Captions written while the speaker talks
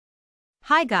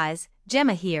Hi guys,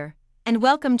 Gemma here, and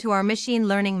welcome to our machine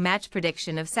learning match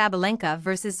prediction of Sabalenka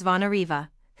versus Zvonareva,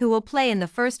 who will play in the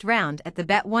first round at the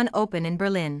BETT1OPEN in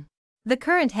Berlin. The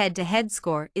current head-to-head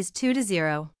score is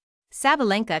 2-0.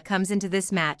 Sabalenka comes into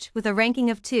this match with a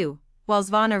ranking of 2, while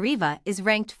Zvonareva is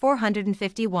ranked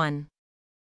 451.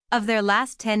 Of their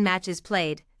last 10 matches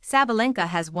played, Sabalenka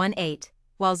has won 8,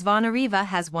 while Zvonareva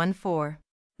has won 4.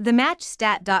 The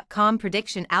MatchStat.com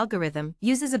prediction algorithm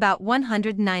uses about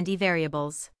 190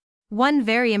 variables. One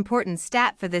very important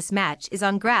stat for this match is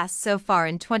on grass so far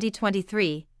in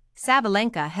 2023,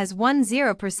 Sabalenka has won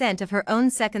 0% of her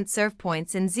own second serve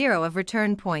points and 0 of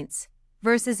return points,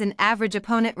 versus an average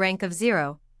opponent rank of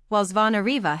 0, while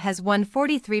Zvonareva has won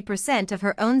 43% of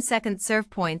her own second serve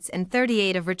points and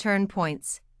 38 of return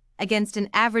points, against an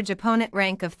average opponent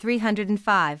rank of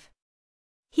 305.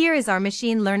 Here is our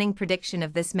machine learning prediction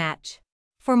of this match.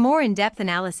 For more in-depth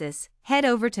analysis, head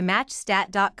over to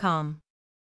MatchStat.com.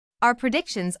 Our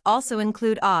predictions also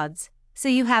include odds, so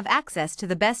you have access to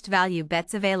the best value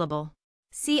bets available.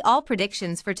 See all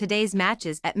predictions for today's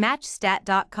matches at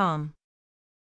MatchStat.com.